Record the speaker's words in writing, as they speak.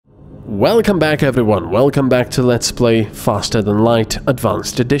Welcome back everyone, welcome back to Let's Play Faster Than Light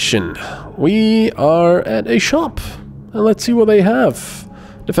Advanced Edition. We are at a shop, and let's see what they have.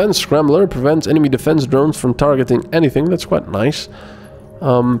 Defense Scrambler prevents enemy defense drones from targeting anything, that's quite nice.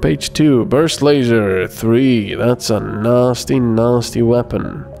 Page 2, Burst Laser 3, that's a nasty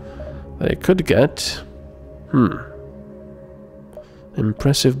weapon. That I could get.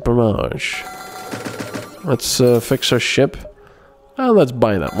 Impressive barrage. Let's fix our ship. Let's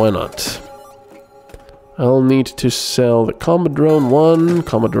buy that, why not? I'll need to sell the Combat Drone 1,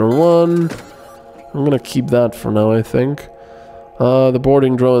 Combat Drone 1. I'm gonna keep that for now, I think. The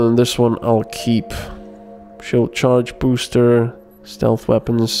Boarding Drone and this one I'll keep. Shield Charge Booster, Stealth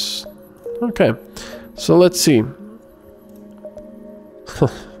Weapons. Okay, so let's see.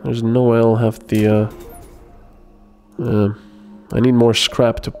 There's no way I'll have the... I need more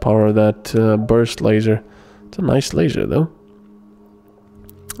scrap to power that burst laser. It's a nice laser, though.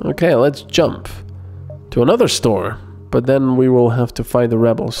 Okay, let's jump to another store, but then we will have to fight the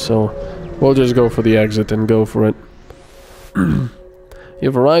rebels, so we'll just go for the exit and go for it.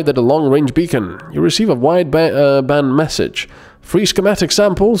 You've arrived at a long-range beacon. You receive a wide-band message. Free schematic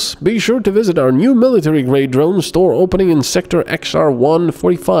samples. Be sure to visit our new military-grade drone store opening in Sector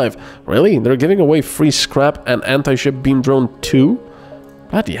XR145. Really? They're giving away free scrap and anti-ship beam drone 2?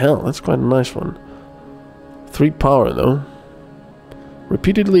 Bloody hell, that's quite a nice one. 3 power, though.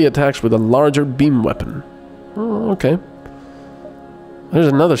 Repeatedly attacks with a larger beam weapon. Oh, okay. There's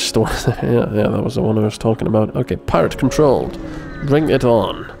another store. yeah, that was the one I was talking about. Okay, pirate controlled. Bring it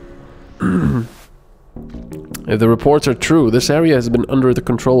on. If the reports are true, this area has been under the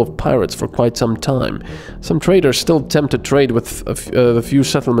control of pirates for quite some time. Some traders still attempt to trade with the few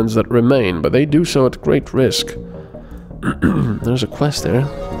settlements that remain, but they do so at great risk. There's a quest there.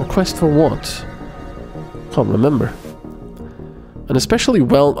 A quest for what? Can't remember. An especially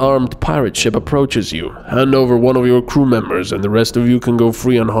well-armed pirate ship approaches you. Hand over one of your crew members and the rest of you can go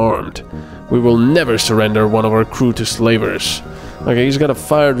free unharmed. We will never surrender one of our crew to slavers. Okay, he's got a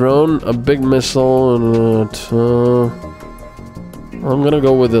fire drone, a big missile, and I'm gonna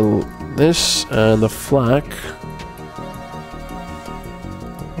go with this and the flak.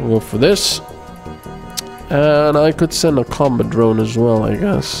 I'll go for this. And I could send a combat drone as well, I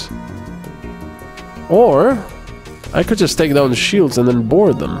guess. Or I could just take down the shields and then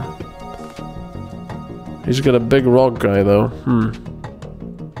board them. He's got a big rock guy, though.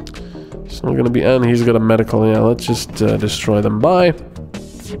 It's not gonna be... And he's got a medical. Yeah, let's just destroy them. Bye!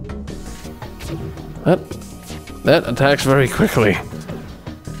 That attacks very quickly.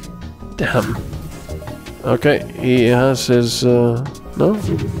 Damn. Okay, he has his... No?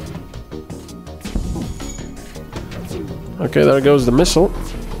 Okay, there goes the missile.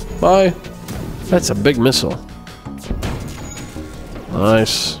 Bye! That's a big missile.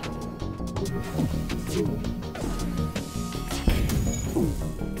 Nice.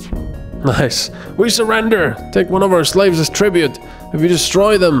 Nice. We surrender! Take one of our slaves as tribute. If you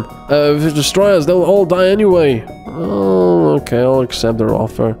destroy them, if you destroy us, they'll all die anyway. Oh, okay, I'll accept their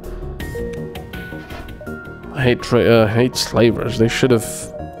offer. I hate slavers. They should have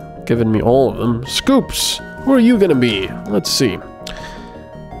given me all of them. Scoops! Who are you gonna be? Let's see.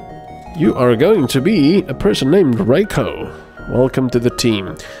 You are going to be a person named Reiko. Welcome to the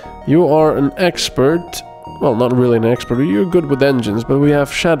team. You are an expert. Well, not really an expert. You're good with engines, but we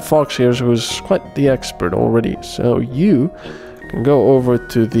have Shad Fox here, who's quite the expert already. So you can go over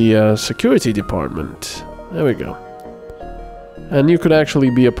to the security department. There we go. And you could actually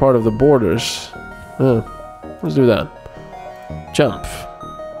be a part of the boarders. Let's do that. Jump.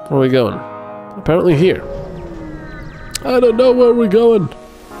 Where are we going? Apparently here. I don't know where we're going.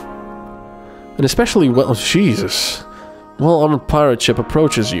 And especially, well, Jesus. Well-armed pirate ship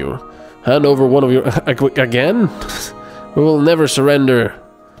approaches you. Hand over one of your... Again? We will never surrender.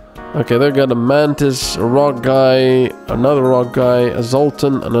 Okay, they got a mantis, a rock guy, another rock guy, a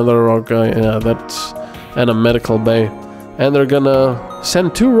Zoltan, another rock guy. Yeah, that's... And a medical bay. And they're gonna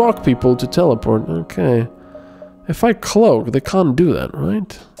send 2 rock people to teleport. Okay. If I cloak, they can't do that,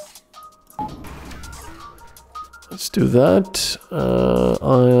 right? Let's do that.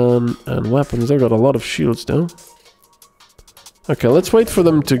 Iron and weapons. They've got a lot of shields, though. Okay, let's wait for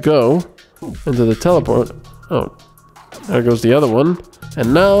them to go into the teleport. Oh, there goes the other one.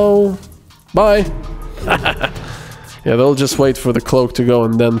 And now... Bye! Yeah, they'll just wait for the cloak to go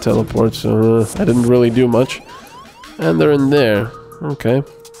and then teleport, so I didn't really do much. And they're in there. Okay.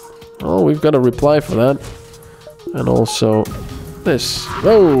 Oh, we've got a reply for that. And also... this.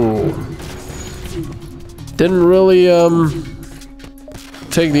 Oh! Didn't really,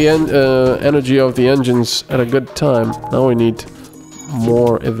 take the energy of the engines at a good time. Now we need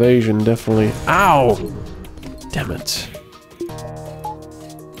more evasion, definitely. Ow! Damn it.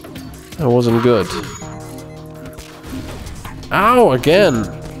 That wasn't good. Ow! Again!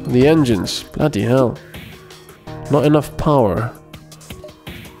 The engines. Bloody hell. Not enough power.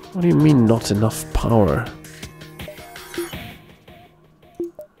 What do you mean, not enough power?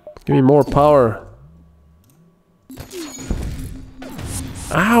 Give me more power.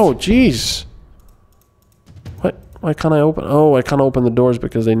 Ow! Jeez! What? Why can't I open? Oh, I can't open the doors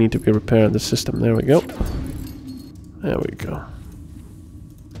because they need to be repaired in the system. There we go. There we go.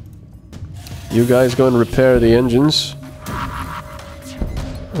 You guys go and repair the engines.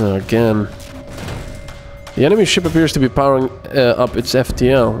 Again. The enemy ship appears to be powering up its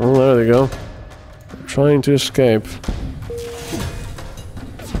FTL. Oh, there they go. They're trying to escape.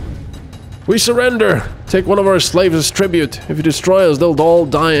 We surrender! Take one of our slaves as tribute. If you destroy us, they'll all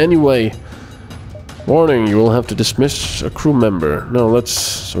die anyway. Warning, you will have to dismiss a crew member. No,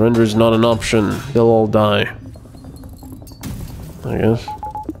 surrender is not an option. They'll all die. I guess.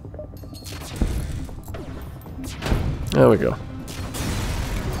 There we go.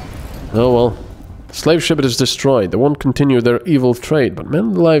 Oh well. Slave ship is destroyed. They won't continue their evil trade, but many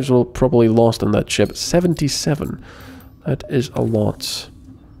lives will probably lost on that ship. 77. That is a lot.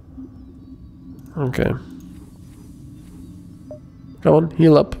 Okay. Come on,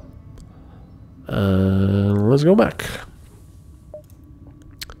 heal up. Let's go back.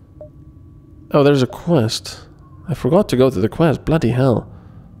 Oh, there's a quest. I forgot to go to the quest. Bloody hell.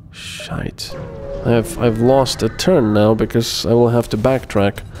 Shite. I've lost a turn now because I will have to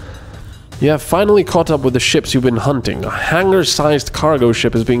backtrack. You have finally caught up with the ships you've been hunting. A hangar-sized cargo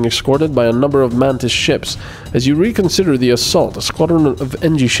ship is being escorted by a number of mantis ships. As you reconsider the assault, a squadron of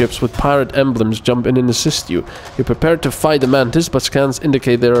engi ships with pirate emblems jump in and assist you. You're prepared to fight the mantis, but scans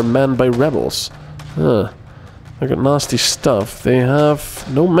indicate they are manned by rebels. Huh. They got nasty stuff. They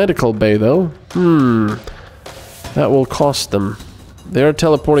have no medical bay, though. That will cost them. They are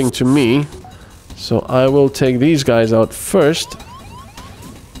teleporting to me, so I will take these guys out first.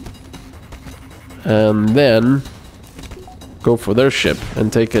 And then go for their ship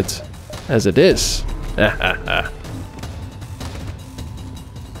and take it as it is.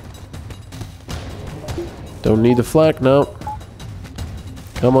 Don't need the flak now.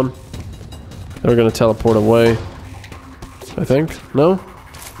 Come on. They're gonna teleport away, I think. No?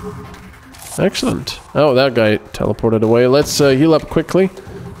 Excellent. Oh, that guy teleported away. Let's heal up quickly.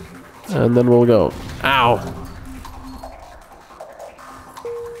 And then we'll go. Ow!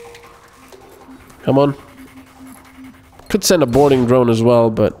 Come on. Could send a boarding drone as well,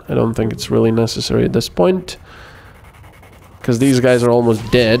 but I don't think it's really necessary at this point. Because these guys are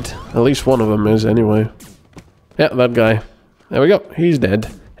almost dead. At least one of them is, anyway. Yeah, that guy. There we go. He's dead.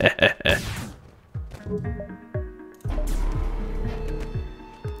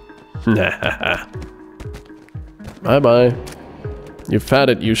 Bye-bye. You've had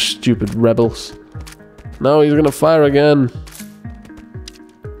it, you stupid rebels. No, he's gonna fire again.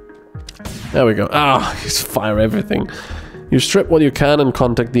 There we go. Ah, he's fire everything. You strip what you can and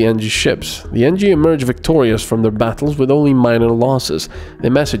contact the engi ships. The engi emerge victorious from their battles with only minor losses. They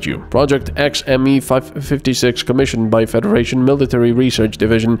message you. Project XME-556 commissioned by Federation Military Research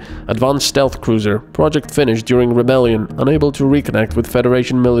Division. Advanced stealth cruiser. Project finished during rebellion. Unable to reconnect with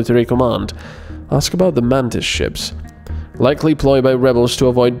Federation Military Command. Ask about the mantis ships. Likely ploy by rebels to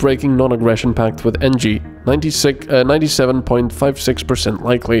avoid breaking non-aggression pact with engi. 97.56%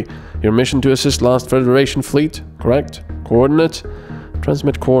 likely. Your mission to assist last Federation fleet, correct? Coordinate?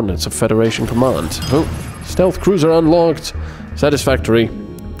 Transmit coordinates of Federation command. Oh, stealth cruiser unlocked. Satisfactory.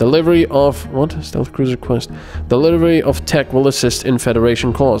 Delivery of... what? Stealth cruiser quest. Delivery of tech will assist in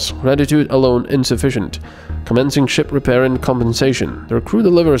Federation cause. Gratitude alone insufficient. Commencing ship repair and compensation. The crew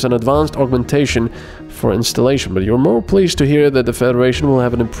delivers an advanced augmentation for installation, but you're more pleased to hear that the Federation will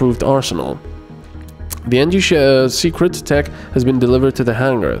have an improved arsenal. The engi secret tech has been delivered to the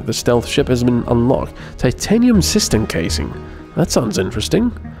hangar. The stealth ship has been unlocked. Titanium system casing. That sounds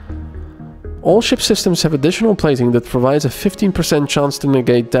interesting. All ship systems have additional plating that provides a 15% chance to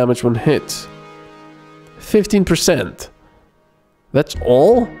negate damage when hit. 15%? That's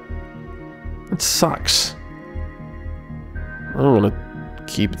all? That sucks. I'm gonna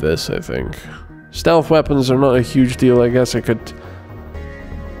keep this, I think. Stealth weapons are not a huge deal. I guess I could...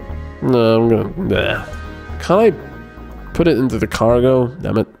 no, I'm gonna... nah. Can I put it into the cargo?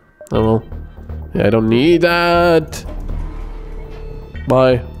 Damn it. Oh well. Yeah, I don't need that.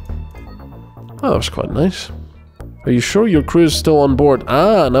 Bye. Oh, that was quite nice. Are you sure your crew is still on board?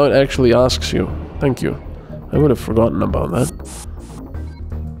 Ah, now it actually asks you. Thank you. I would have forgotten about that.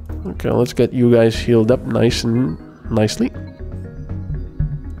 Okay, let's get you guys healed up nice and nicely.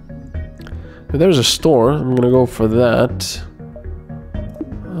 If there's a store, I'm gonna go for that.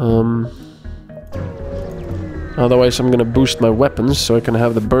 Otherwise I'm gonna boost my weapons so I can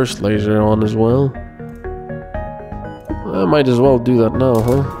have the burst laser on as well. I might as well do that now,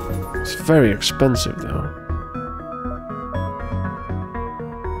 huh? It's very expensive though.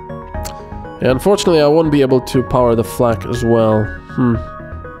 Yeah, unfortunately I won't be able to power the flak as well.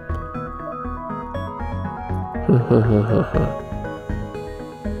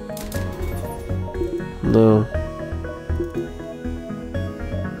 No.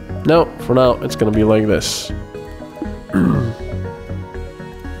 No, for now it's gonna be like this.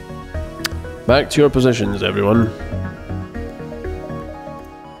 Back to your positions, everyone.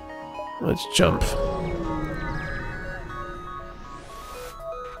 Let's jump.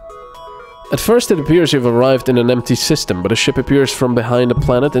 At first it appears you've arrived in an empty system, but a ship appears from behind a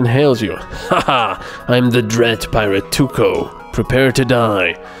planet and hails you. Haha! I'm the dread pirate Tuco. Prepare to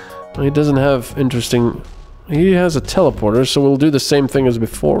die. He doesn't have interesting... He has a teleporter, so we'll do the same thing as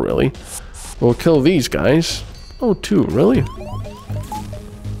before, really. We'll kill these guys. Oh, two, really?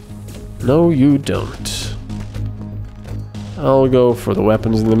 No, you don't. I'll go for the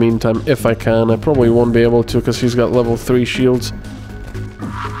weapons in the meantime, if I can. I probably won't be able to, because he's got level 3 shields.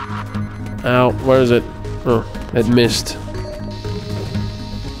 Ow, where is it? Oh, it missed.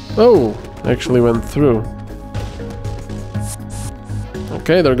 Oh, actually went through.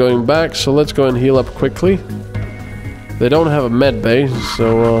 Okay, they're going back, so let's go and heal up quickly. They don't have a med bay,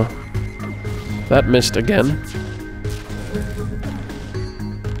 so that missed again.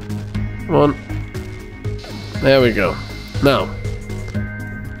 Come on. There we go. Now,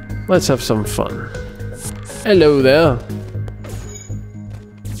 let's have some fun. Hello there.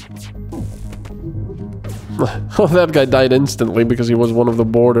 Oh, that guy died instantly because he was one of the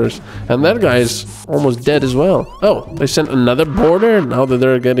boarders. And that guy is almost dead as well. Oh, they sent another boarder now that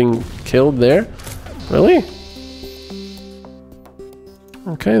they're getting killed there? Really?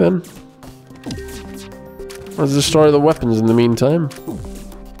 Okay then. Let's destroy the weapons in the meantime.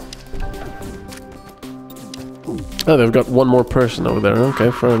 Oh, they've got one more person over there. Okay,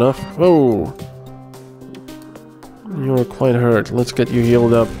 fair enough. Whoa! You're quite hurt. Let's get you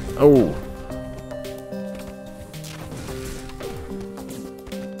healed up. Oh!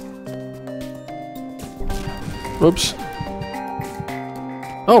 Oops.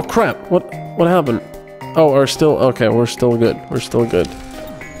 Oh crap! What happened? Oh, we're still okay. We're still good. We're still good.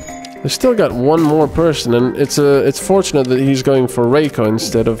 They still got one more person, and it's fortunate that he's going for Reiko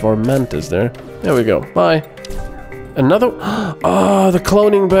instead of our mantis there. There we go. Bye. Another. Ah, the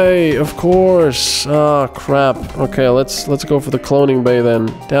cloning bay. Of course. Ah, crap. Okay, let's go for the cloning bay then.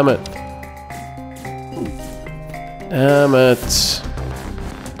 Damn it. Damn it.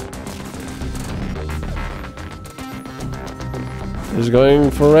 He's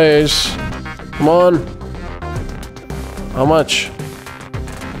going for raise. Come on. How much?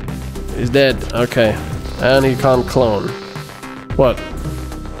 He's dead. Okay. And he can't clone. What?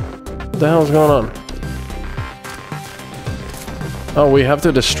 What the hell's going on? Oh, we have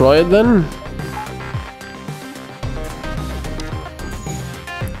to destroy it then?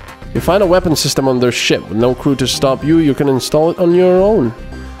 You find a weapon system on their ship with no crew to stop you, you can install it on your own.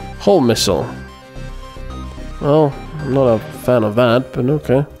 Hull missile. Well, I'm not a fan of that, but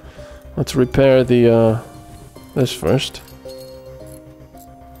okay. Let's repair the, this first.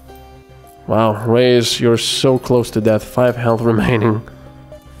 Wow, Reyes, you're so close to death. 5 health remaining.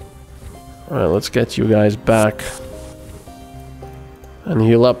 Alright, let's get you guys back. And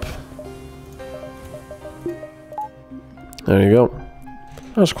heal up. There you go.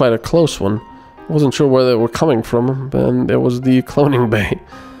 That was quite a close one. I wasn't sure where they were coming from, but there was the cloning bay.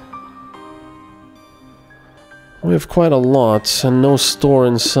 We have quite a lot, and no store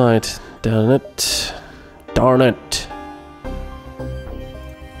in sight. Darn it. Darn it.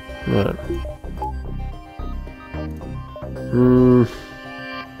 Right.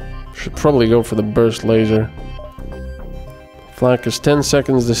 Should probably go for the burst laser. Flak is 10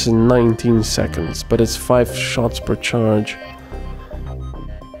 seconds, this is 19 seconds, but it's 5 shots per charge.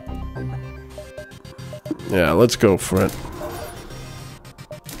 Yeah, let's go for it.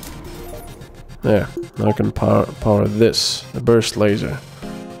 There, now I can power this, the burst laser.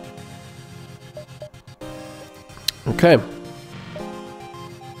 Okay.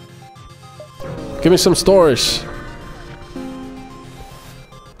 Give me some stores.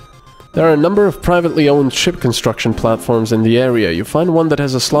 There are a number of privately owned ship construction platforms in the area. You find one that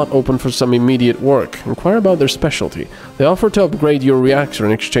has a slot open for some immediate work. Inquire about their specialty. They offer to upgrade your reactor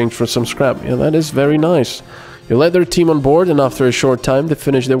in exchange for some scrap. Yeah, that is very nice. You let their team on board, and after a short time they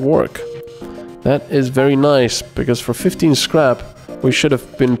finish their work. That is very nice, because for 15 scrap We should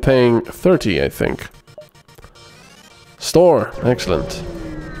have been paying 30, I think. Store. Excellent.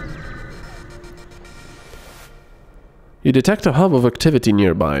 You detect a hub of activity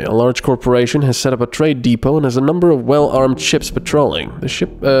nearby. A large corporation has set up a trade depot and has a number of well-armed ships patrolling.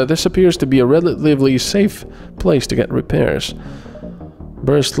 This appears to be a relatively safe place to get repairs.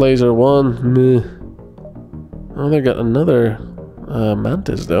 Burst laser 1. Meh. Oh, they got another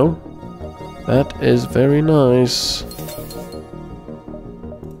mantis, though. That is very nice.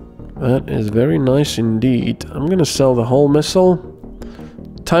 That is very nice indeed. I'm gonna sell the whole missile.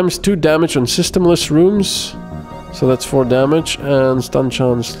 Times 2 damage on systemless rooms. So that's 4 damage, and stun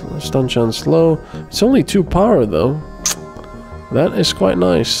chance slow. It's only 2 power though. That is quite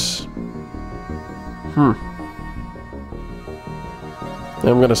nice. I'm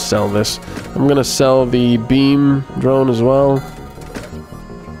gonna sell this. I'm gonna sell the beam drone as well.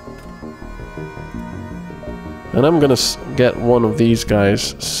 And I'm gonna get one of these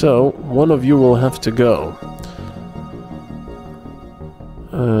guys. So, one of you will have to go.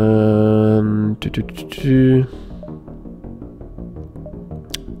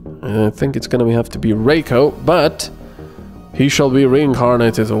 I think it's gonna have to be Reiko, but he shall be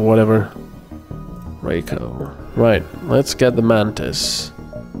reincarnated or whatever. Reiko. Right, let's get the mantis.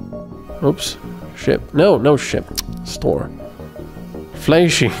 Oops. Ship. No ship. Store.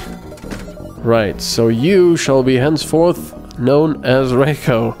 Flashy. Right, so you shall be henceforth known as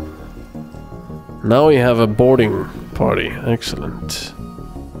Reiko. Now we have a boarding party. Excellent.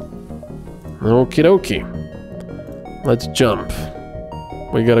 Okie dokie. Let's jump.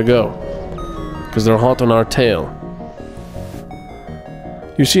 We gotta go. Because they're hot on our tail.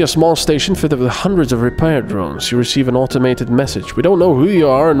 You see a small station fitted with hundreds of repair drones. You receive an automated message. We don't know who you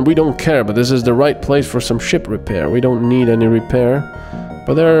are and we don't care, but this is the right place for some ship repair. We don't need any repair.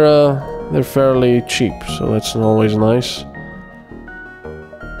 But they're fairly cheap, so that's always nice.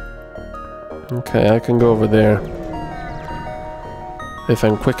 Okay, I can go over there. If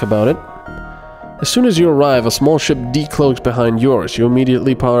I'm quick about it. As soon as you arrive, a small ship decloaks behind yours. You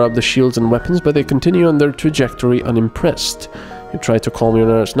immediately power up the shields and weapons, but they continue on their trajectory unimpressed. You try to calm your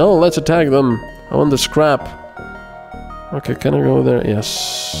nerves. No, let's attack them. I want the scrap. Okay, can I go there?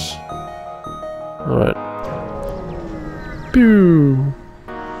 Yes. Alright. Pew!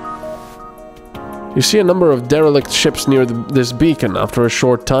 You see a number of derelict ships near this beacon. After a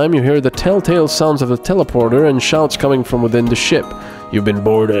short time, you hear the telltale sounds of a teleporter and shouts coming from within the ship. You've been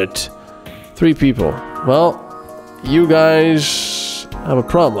boarded. 3 people. Well, you guys have a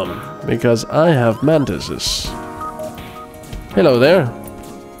problem, because I have mantises. Hello there.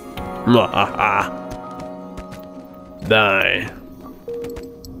 Die.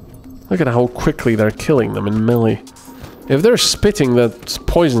 Look at how quickly they're killing them in melee. If they're spitting that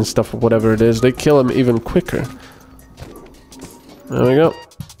poison stuff or whatever it is, they kill them even quicker. There we go.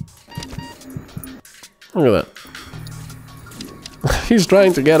 Look at that. He's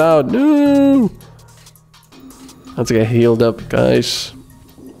trying to get out. No! Let's get healed up, guys.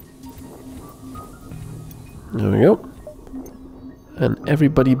 There we go. And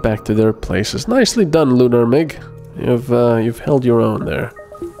everybody back to their places. Nicely done, Lunar Mig. You've held your own there.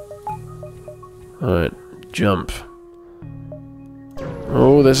 Alright, jump.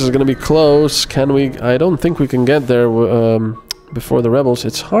 Oh, this is gonna be close. Can we... I don't think we can get there before the rebels.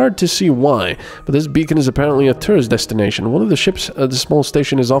 It's hard to see why, but this beacon is apparently a tourist destination. One of the ships at the small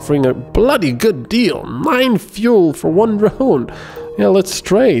station is offering a bloody good deal. 9 fuel for 1 drone. Yeah, let's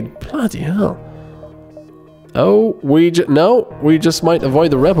trade. Bloody hell. Oh, we just might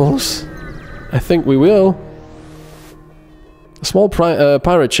avoid the rebels. I think we will. A small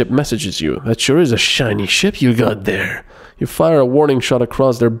pirate ship messages you. That sure is a shiny ship you got there. You fire a warning shot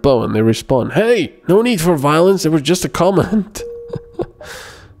across their bow and they respond. Hey, no need for violence, it was just a comment.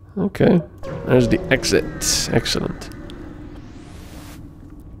 Okay, there's the exit. Excellent.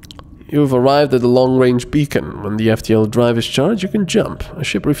 You've arrived at the long-range beacon. When the FTL drive is charged, you can jump. A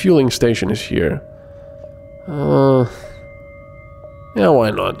ship refueling station is here. Yeah, why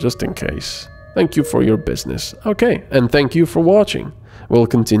not, just in case. Thank you for your business. Okay, and thank you for watching. We'll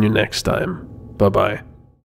continue next time. Bye-bye.